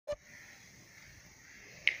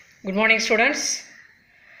Good morning students.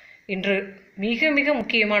 இன்று மிக மிக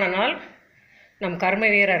முக்கியமான நாள். நம் கர்ம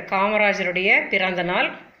வீரர் காமராஜருடைய பிறந்த நாள்,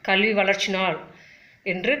 கல்வி வளர்ச்சி நாள்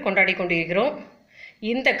என்று கொண்டாடி கொண்டிருக்கிறோம்.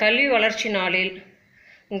 இந்த கல்வி வளர்ச்சி நாளில்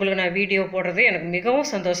உங்களுக்கு நான் வீடியோ போடுறது எனக்கு மிகவும்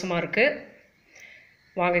சந்தோஷமாக இருக்குது.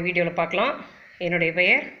 வாங்க வீடியோவில் பார்க்கலாம். என்னுடைய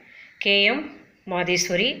பெயர் KM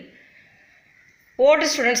மாதேஸ்வரி. ஓல்டு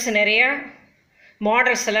ஸ்டூடெண்ட்ஸ் நிறைய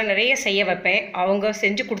மாடல்ஸ் எல்லாம் நிறைய செய்ய வைப்பேன். அவங்க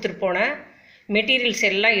செஞ்சு கொடுத்துட்டு போன மெட்டீரியல்ஸ்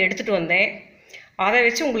எல்லாம் எடுத்துகிட்டு வந்தேன். அதை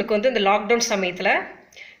வச்சு உங்களுக்கு இந்த லாக்டவுன் சமயத்தில்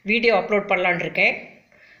வீடியோ அப்லோட் பண்ணலான் இருக்கேன்.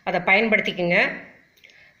 அதை பயன்படுத்திக்கோங்க.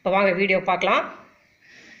 இப்போ வாங்க வீடியோ பார்க்கலாம்.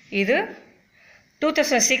 இது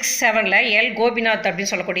 2006-07 எல் கோபிநாத்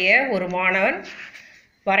அப்படின்னு சொல்லக்கூடிய ஒரு மாணவன்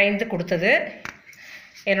வரைந்து கொடுத்தது.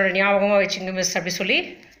 என்னோடய ஞாபகமாக வச்சுங்க மிஸ் அப்படி சொல்லி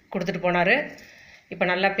கொடுத்துட்டு போனார். இப்போ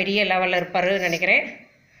நல்லா பெரிய லெவலில் இருப்பார்னு நினைக்கிறேன்.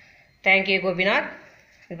 தேங்க்யூ கோபிநாத்.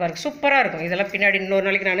 இது பாருங்கள், சூப்பராக இருக்கும். இதெல்லாம் பின்னாடி இன்னொரு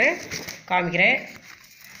நாளைக்கு நான் காமிக்கிறேன்.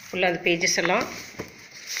 ஃபுல்லாக அந்த பேஜஸ் எல்லாம்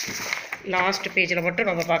லாஸ்ட் பேஜில் மட்டும்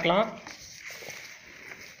நம்ம பார்க்கலாம்.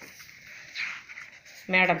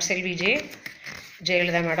 மேடம் செல்வி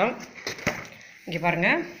ஜெயலலிதா மேடம். இங்கே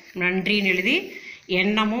பாருங்கள், நன்றின்னு எழுதி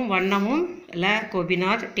எண்ணமும் வண்ணமும்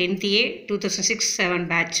கோபிநாத் 10th A 2006-07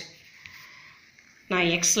 பேட்ச். நான்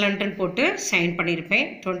எக்ஸலண்ட்டுன்னு போட்டு சைன் பண்ணியிருப்பேன்.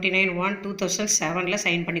 29/1/2007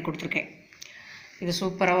 சைன் பண்ணி கொடுத்துருக்கேன். இது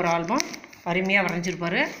சூப்பராக ஒரு ஆல்பம், அருமையாக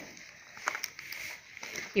வரைஞ்சிருப்பார்.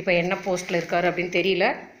 இப்போ என்ன போஸ்ட்டில் இருக்கார் அப்படின்னு தெரியல.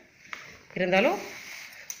 இருந்தாலும்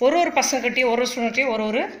ஒரு பசங்கள்கிட்டையும் ஒரு ஸ்டூடெண்ட்டையும்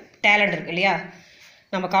ஒரு டேலண்ட் இருக்குது இல்லையா?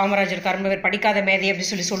 நம்ம காமராஜர் கர்மவீர் படிக்காத மேதை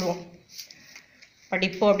அப்படின்னு சொல்லுவோம்.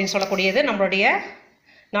 படிப்பு அப்படின்னு சொல்லக்கூடியது நம்மளுடைய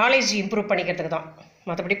நாலேஜ் இம்ப்ரூவ் பண்ணிக்கிறதுக்கு தான்.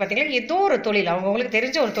 மற்றபடி பார்த்திங்கன்னா ஏதோ ஒரு தொழில் அவங்கவுங்களுக்கு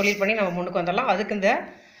தெரிஞ்ச ஒரு தொழில் பண்ணி நம்ம முன்னுக்கு வந்துடலாம். அதுக்கு இந்த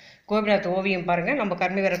கோபிநாத் ஓவியம் பாருங்கள், நம்ம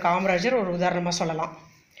கர்மவீரர் காமராஜர் ஒரு உதாரணமாக சொல்லலாம்.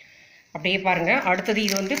 அப்படியே பாருங்கள். அடுத்தது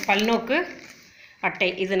இது பல்நோக்கு அட்டை.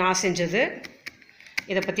 இது நான் செஞ்சது.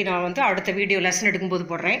 இதை பற்றி நான் அடுத்த வீடியோ லெசன் எடுக்கும்போது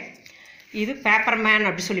போடுறேன். இது பேப்பர் மேன்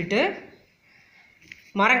அப்படி சொல்லிட்டு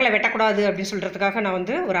மரங்களை வெட்டக்கூடாது அப்படின்னு சொல்கிறதுக்காக நான்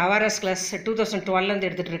ஒரு அவேர்னஸ் கிளாஸ் 2012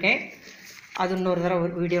 எடுத்துகிட்டு இருக்கேன். அது இன்னொரு தடவை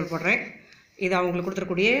ஒரு வீடியோ போடுறேன். இது அவங்களுக்கு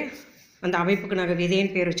கொடுத்துருக்கூடிய அந்த அமைப்புக்கு நாங்கள்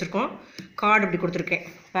விதைன்னு பேர் வச்சுருக்கோம். கார்டு இப்படி கொடுத்துருக்கேன்.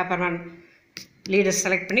 பேப்பர் மேன் லீடர்ஸ்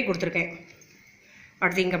செலக்ட் பண்ணி கொடுத்துருக்கேன்.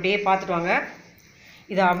 அடுத்து இங்கே அப்படியே பார்த்துட்டு வாங்க.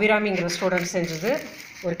 இது அபிராமிங்கிற ஸ்டூடெண்ட் செஞ்சது.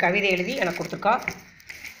 ஒரு கவிதை எழுதி எனக்கு கொடுத்துருக்கா.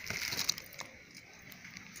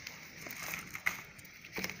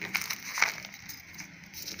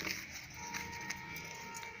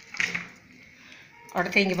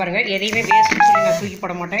 அடுத்து இங்கே பாருங்கள், எதையுமே வேஸ்ட்னு சொல்லி நான் தூக்கி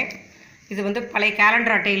போட மாட்டேன். இது பழைய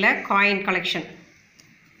கேலண்டர் அட்டையில் காயின் கலெக்ஷன்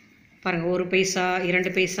பாருங்கள். 1 பைசா,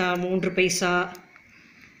 2 பைசா, 3 பைசா,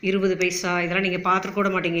 20 பைசா, இதெல்லாம் நீங்கள் பார்த்துட்டு கூட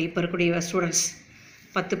மாட்டீங்க இப்போ இருக்கக்கூடிய ஸ்டூடெண்ட்ஸ்.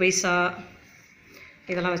 10 பைசா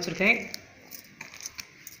இதெல்லாம் வச்சுருக்கேன்.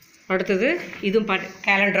 அடுத்தது இதுவும்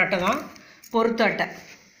கேலண்டர் அட்டை தான், பொருத்து அட்டை.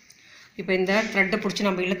 இப்போ இந்த த்ரெட்டை பிடிச்சி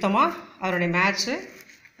நம்ம இழுத்தோமா அதனுடைய மேட்ச்சு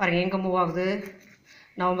பாருங்கள் எங்கே மூவ் ஆகுது.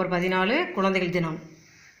 நவம்பர் 14 குழந்தைகள் தினம்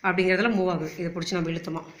அப்படிங்கிறதுல மூவ் ஆகுது. இதை பிடிச்சி நம்ம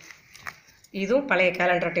இழுத்தோமா. இதுவும் பழைய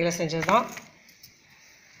கேலண்டர் அட்டையில் செஞ்சது தான்.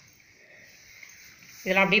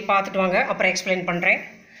 இதெல்லாம் அப்படியே பார்த்துட்டு வாங்க, அப்புறம் எக்ஸ்பிளைன் பண்ணுறேன்.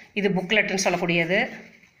 இது புக்லெட்டுன்னு சொல்லக்கூடியது,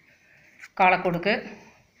 காலக்கொடுக்கு.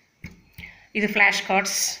 இது ஃப்ளாஷ்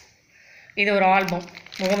கார்ட்ஸ். இது ஒரு ஆல்பம்,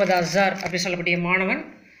 முகமது அஸ்ஸார் அப்படி சொல்லக்கூடிய மாணவன்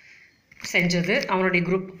செஞ்சது. அவனுடைய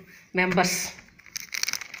குரூப் மெம்பர்ஸ்.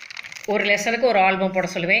 ஒரு லெசனுக்கு ஒரு ஆல்பம் போட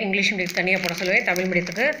சொல்லுவேன். இங்கிலீஷ் மீடியத்துக்கு தனியாக போட சொல்லுவேன், தமிழ்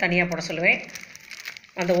மீடியத்துக்கு தனியாக போட சொல்லுவேன்.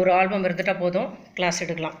 அந்த ஒரு ஆல்பம் இருந்துட்டால் போதும், கிளாஸ்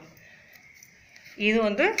எடுக்கலாம்.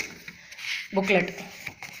 இது புக்லெட்.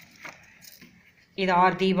 இது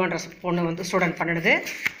தீபான்ற பொண்ணு ஸ்டூடெண்ட் பண்ணிடுது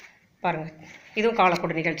பாருங்கள். இதுவும்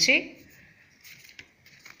காலக்கொடு நிகழ்ச்சி.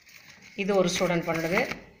 இது ஒரு ஸ்டூடெண்ட் பண்ணுறது.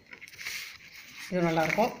 இது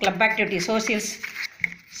நல்லாயிருக்கும். Club activity, social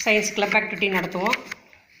science club activity நடத்துவோம்.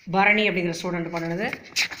 பரணி அப்படிங்கிற ஸ்டூடெண்ட் பண்ணுது.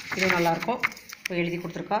 இது நல்லாயிருக்கும். இப்போ எழுதி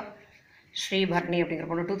கொடுத்துருக்கா ஸ்ரீ பரணி அப்படிங்கிற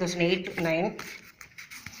பொண்ணு. 2008-09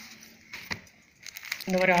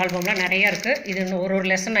 இந்த மாதிரி ஆல்பம்லாம் நிறையா இருக்குது. இது இன்னும் ஒரு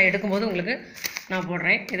லெசன் நான் எடுக்கும்போது உங்களுக்கு நான்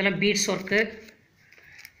போடுறேன். இதெல்லாம் பீட்ஸ் ஒர்க்கு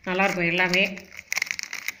நல்லாயிருக்கும். எல்லாமே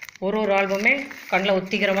ஒரு ஆல்பமே கண்ணில்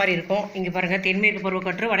ஒத்திக்கிற மாதிரி இருக்கும். இங்கே பாருங்கள், தென்மேற்கு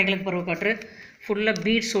பருவக்காற்று, வடகிழக்கு பருவக்காற்று, ஃபுல்லாக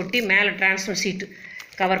பீட்ஸ் ஒட்டி மேலே டிரான்ஸ்பர் சீட்டு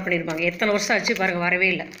கவர் பண்ணியிருப்பாங்க. எத்தனை வருஷம் ஆச்சு பாருங்கள், வரவே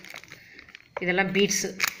இல்லை. இதெல்லாம் பீட்ஸு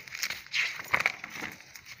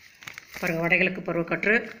பாருங்கள். வடகிழக்கு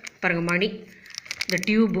பருவக்காற்று பாருங்கள், மணி இந்த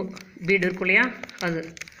டியூப்பு பீடு இருக்கும் இல்லையா, அது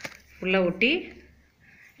ஃபுல்லாக ஒட்டி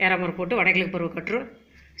ஏறாமரம் போட்டு வடகிழக்கு பருவக்காற்று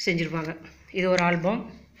செஞ்சுருப்பாங்க. இது ஒரு ஆல்பம்.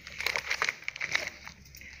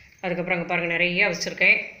 அதுக்கப்புறம் அங்கே பாருங்கள் நிறையா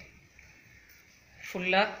வச்சுருக்கேன்.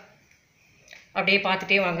 ஃபுல்லாக அப்படியே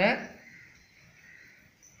பார்த்துட்டே வாங்க.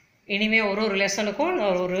 இனிமேல் ஒரு லெசனுக்கும்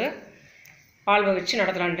நான் ஒரு ஆல்பம் வச்சு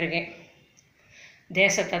நடத்தலான் இருக்கேன்.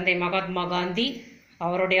 தேசத்தந்தை மகாத்மா காந்தி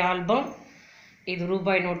அவருடைய ஆல்பம். இது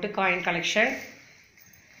ரூபாய் நோட்டு, காயின் கலெக்ஷன்.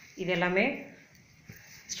 இது எல்லாமே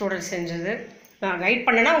ஸ்டூடெண்ட்ஸ் செஞ்சது. நான் கைட்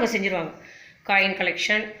பண்ணேன்னா அவங்க செஞ்சுருவாங்க. காயின்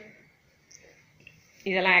கலெக்ஷன்,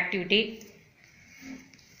 இதெல்லாம் ஆக்டிவிட்டி.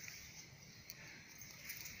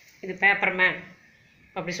 இது பேப்பர் மேன்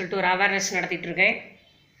அப்படி சொல்லிட்டு ஒரு அவேர்னஸ் நடத்திட்டுருக்கேன்.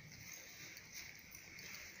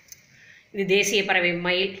 இது தேசிய பறவை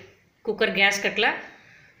மயில், குக்கர் கேஸ்கட்டில்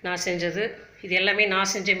நான் செஞ்சது. இது எல்லாமே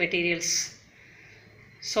நான் செஞ்ச மெட்டீரியல்ஸ்.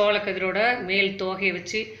 சோளக்கதிரோட மேல் தோகையை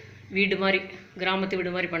வச்சு வீடு மாதிரி, கிராமத்து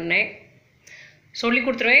வீடு மாதிரி பண்ணேன். சொல்லி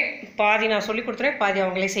கொடுத்துருவேன், பாதி நான் சொல்லி கொடுத்துருவேன், பாதி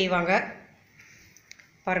அவங்களே செய்வாங்க.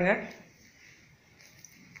 பாருங்கள்,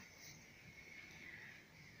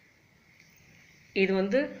 இது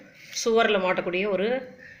வந்து சுவரில் மாட்டக்கூடிய ஒரு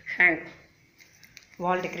ஹேங்,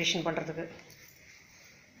 வால் டெக்கரேஷன் பண்ணுறதுக்கு.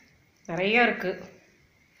 நிறையா இருக்குது.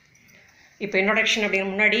 இப்போ இன்ட்ரோடக்ஷன்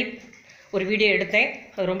அப்படிங்கிற முன்னாடி ஒரு வீடியோ எடுத்தேன்.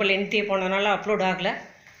 அது ரொம்ப லென்த்தியாக போனதுனால அப்லோட் ஆகலை.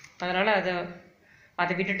 அதனால்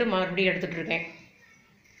அதை விட்டுட்டு மறுபடியும் எடுத்துகிட்ருக்கேன்.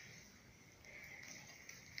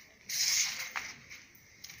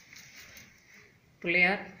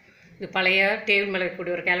 பிள்ளையார், இது பழைய டேபிள் மேலே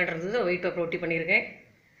இருக்கக்கூடிய ஒரு கேலண்டர் இருந்தது, ஒயிட் பேப்பர் ஒட்டி பண்ணியிருக்கேன்.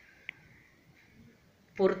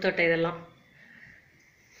 பொறுத்தட்டை இதெல்லாம்.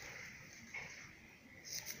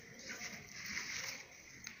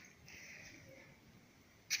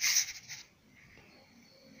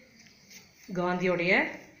 காந்தியோடைய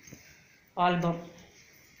ஆல்பம்.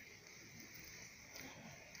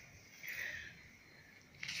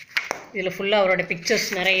 இதில் ஃபுல்லாக அவரோட பிக்சர்ஸ்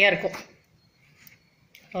நிறையா இருக்கும்.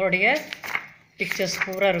 அவருடைய பிக்சர்ஸ்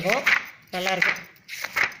பூரா இருக்கும், நல்லாயிருக்கும்.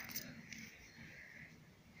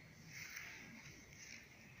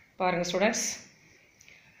 பாருங்கள் ஸ்டூடெண்ட்ஸ்,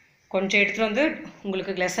 கொஞ்சம் எடுத்துகிட்டு வந்து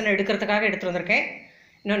உங்களுக்கு லெசன் எடுக்கிறதுக்காக எடுத்துகிட்டு வந்திருக்கேன்.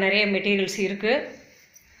 இன்னும் நிறைய மெட்டீரியல்ஸ் இருக்குது.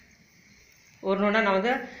 ஒன்று நான்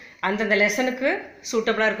வந்து அந்தந்த லெசனுக்கு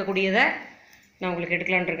சூட்டபுளாக இருக்கக்கூடியதை நான் உங்களுக்கு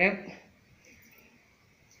எடுக்கலான் இருக்கேன்.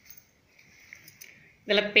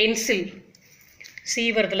 இதில் பென்சில்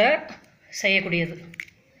சீவரத்தில் செய்யக்கூடியது,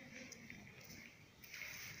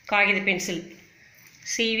 காகித பென்சில்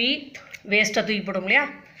சீவி வேஸ்ட்டாக தூக்கி போடும் இல்லையா,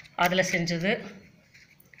 அதில் செஞ்சது.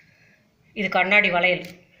 இது கண்ணாடி வளையல்.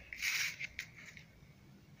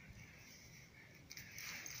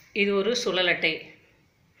 இது ஒரு சுழல் அட்டை.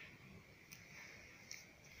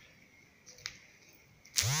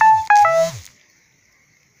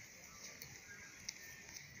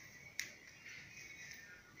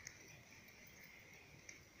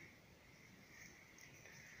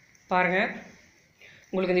 பாருங்கள்,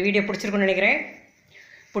 உங்களுக்கு இந்த வீடியோ பிடிச்சிருக்குன்னு நினைக்கிறேன்.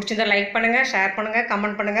 பிடிச்சிருந்தா லைக் பண்ணுங்கள், ஷேர் பண்ணுங்கள்,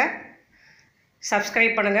 கமெண்ட் பண்ணுங்கள்,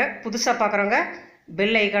 சப்ஸ்கிரைப் பண்ணுங்கள். புதுசாக பார்க்குறவங்க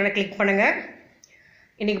பெல் ஐக்கானை கிளிக் பண்ணுங்கள்.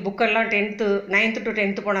 இன்றைக்கி புக்கெல்லாம் 9th to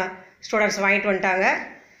 10th போன ஸ்டூடெண்ட்ஸ் வாங்கிட்டு வந்துட்டாங்க.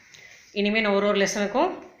 இனிமேல் நான் ஒரு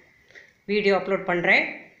லெசனுக்கும் வீடியோ அப்லோட் பண்ணுறேன்.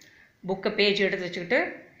 புக்கை பேஜ் எடுத்து வச்சுக்கிட்டு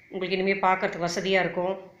உங்களுக்கு இனிமேல் பார்க்குறதுக்கு வசதியாக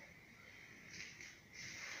இருக்கும்.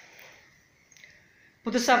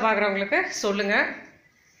 புதுசாக பார்க்குறவங்களுக்கு சொல்லுங்கள்.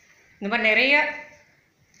 இந்த மாதிரி நிறைய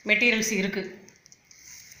மெட்டீரியல்ஸ் இருக்குது,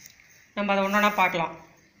 நம்ம அதை ஒன்றா பார்க்கலாம்.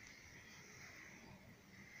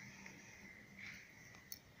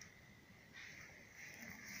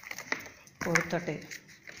 பொறுத்தட்டை,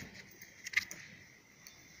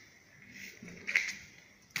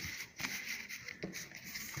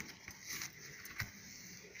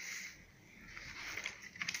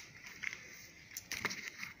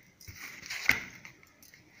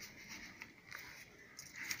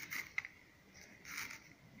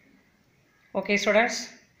 ஓகே ஸ்டூடெண்ட்ஸ்,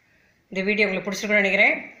 இந்த வீடியோ உங்களுக்கு பிடிச்சிருக்குன்னு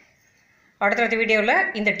நினைக்கிறேன். அடுத்த வீடியோவில்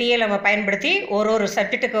இந்த TLM பயன்படுத்தி ஒரு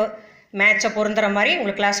சப்ஜெக்ட்டுக்கு மேட்சை பொருந்துகிற மாதிரி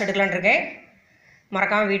உங்களுக்கு கிளாஸ் எடுக்கலான்னு இருக்கேன்.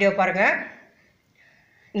 மறக்காமல் வீடியோ பாருங்கள்.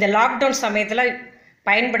 இந்த லாக்டவுன் சமயத்தில்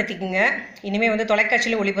பயன்படுத்திக்கங்க. இனிமேல் வந்து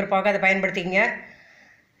தொலைக்காட்சியில் ஒளிபரப்பாக அதை பயன்படுத்திக்கங்க.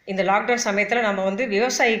 இந்த லாக்டவுன் சமயத்தில் நம்ம வந்து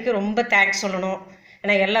விவசாயிக்கு ரொம்ப தேங்க்ஸ் சொல்லணும்.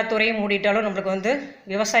 ஏன்னா எல்லா துறையும் மூடிட்டாலும் நம்மளுக்கு வந்து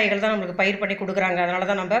விவசாயிகள் தான் நம்மளுக்கு பயிர் பண்ணி கொடுக்குறாங்க. அதனால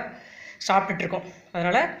தான் நம்ம சாப்பிட்டுட்ருக்கோம்.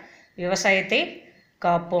 அதனால் விவசாயத்தை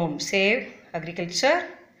காப்போம். Save agriculture,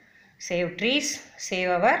 save trees,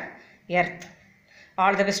 save our earth.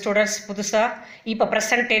 All the best students. புதுசாக இப்போ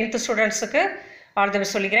ப்ரெசன்ட் 10th ஸ்டூடெண்ட்ஸுக்கு ஆல் த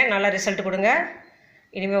பெஸ்ட் சொல்லிக்கிறேன். நல்லா ரிசல்ட் கொடுங்க.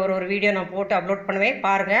 இனிமேல் ஒரு வீடியோ நான் போட்டு அப்லோட் பண்ணுவேன்,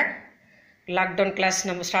 பாருங்கள். லாக்டவுன் கிளாஸ்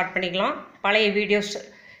நம்ம ஸ்டார்ட் பண்ணிக்கலாம். பழைய வீடியோஸ்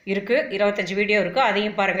இருக்குது, 25 வீடியோ இருக்குது,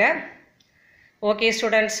 அதையும் பாருங்கள். Okay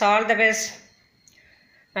students, all the best.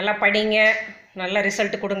 நல்லா படிங்க, நல்லா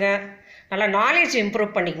ரிசல்ட் கொடுங்க, நல்லா நாலேஜ்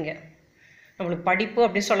இம்ப்ரூவ் பண்ணிக்கங்க. நம்மளுக்கு படிப்பு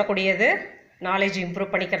அப்படின்னு சொல்லக்கூடியது நாலேஜ்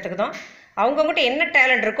இம்ப்ரூவ் பண்ணிக்கிறதுக்கு தான். அவங்கக்கிட்ட என்ன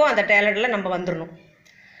டேலண்ட் இருக்கோ அந்த டேலண்ட்டில் நம்ம வந்துடணும்.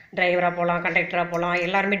 டிரைவராக போகலாம், கண்டக்டராக போகலாம்,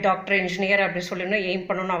 எல்லாருமே டாக்டர், இன்ஜினியர் அப்படின்னு சொல்லணும் எய்ம்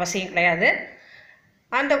பண்ணணும்னு அவசியம் கிடையாது.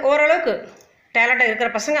 அந்த ஓரளவுக்கு டேலண்ட்டாக இருக்கிற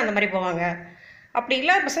பசங்க அந்த மாதிரி போவாங்க. அப்படி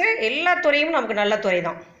இல்லாத பசங்க எல்லா துறையும் நமக்கு நல்ல துறை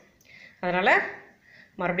தான். அதனால்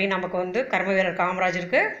மறுபடியும் நமக்கு வந்து கர்ம வீரர்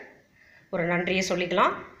காமராஜருக்கு ஒரு நன்றியை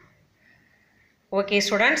சொல்லிக்கலாம். Okay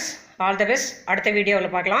students, all the best. அடுத்த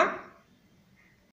வீடியோவில் பார்க்கலாம்.